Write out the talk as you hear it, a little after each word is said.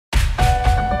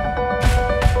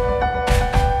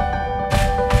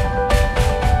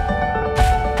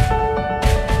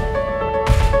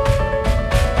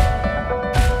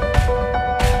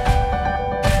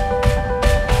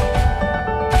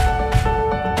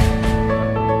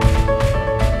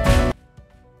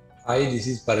Hi, this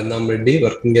is Parandhama Reddy,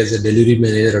 working as a delivery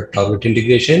manager at Target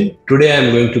Integration. Today, I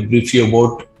am going to brief you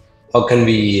about how can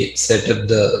we set up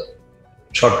the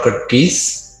shortcut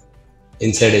keys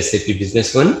inside SAP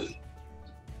Business One.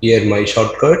 Here, my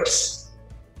shortcuts,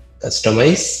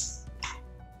 customize,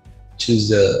 choose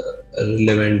the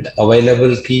relevant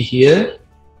available key here.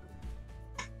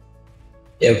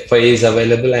 F5 is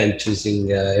available. I am choosing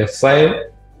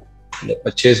F5. The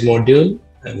purchase module,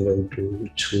 I'm going to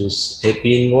choose AP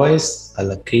invoice,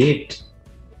 allocate,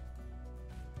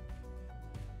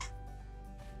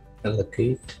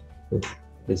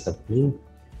 is happening,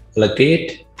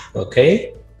 allocate,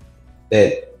 okay.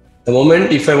 Then the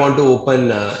moment if I want to open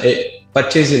a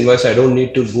purchase invoice, I don't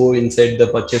need to go inside the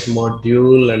purchase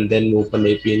module and then open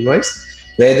AP invoice.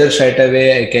 Rather straight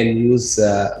away I can use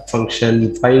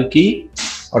function file key.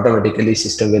 Automatically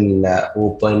system will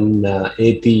open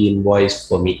AP invoice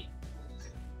for me.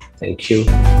 Thank you.